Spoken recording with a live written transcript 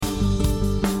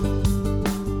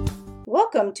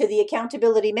Welcome to the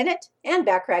Accountability Minute, and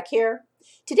Backrack here.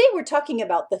 Today we're talking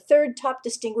about the third top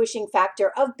distinguishing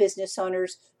factor of business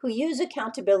owners who use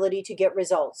accountability to get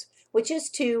results, which is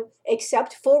to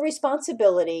accept full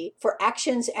responsibility for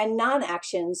actions and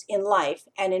non-actions in life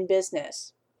and in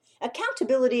business.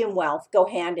 Accountability and wealth go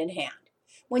hand in hand.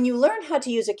 When you learn how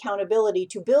to use accountability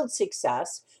to build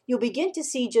success, you'll begin to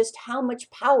see just how much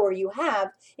power you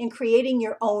have in creating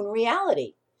your own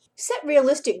reality. Set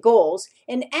realistic goals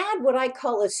and add what I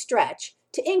call a stretch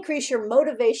to increase your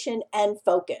motivation and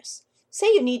focus. Say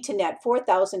you need to net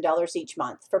 $4,000 each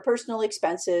month for personal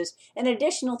expenses and an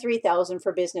additional $3,000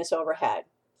 for business overhead.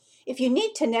 If you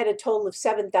need to net a total of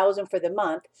 $7,000 for the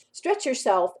month, stretch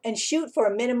yourself and shoot for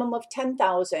a minimum of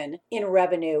 $10,000 in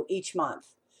revenue each month.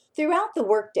 Throughout the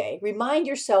workday, remind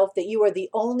yourself that you are the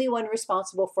only one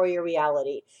responsible for your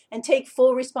reality and take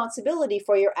full responsibility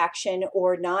for your action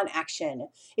or non-action.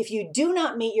 If you do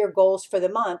not meet your goals for the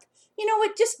month, you know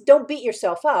what? Just don't beat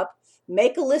yourself up.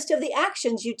 Make a list of the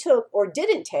actions you took or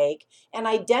didn't take and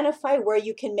identify where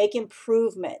you can make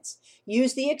improvements.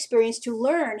 Use the experience to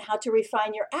learn how to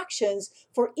refine your actions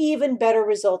for even better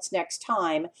results next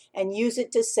time and use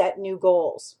it to set new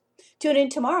goals. Tune in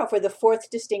tomorrow for the fourth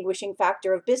distinguishing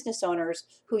factor of business owners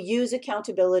who use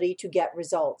accountability to get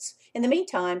results. In the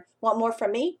meantime, want more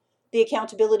from me, the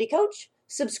Accountability Coach?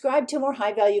 Subscribe to more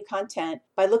high-value content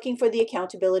by looking for the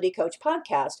Accountability Coach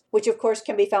podcast, which of course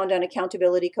can be found on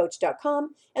accountabilitycoach.com,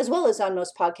 as well as on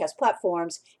most podcast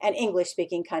platforms and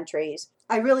English-speaking countries.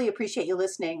 I really appreciate you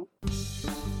listening.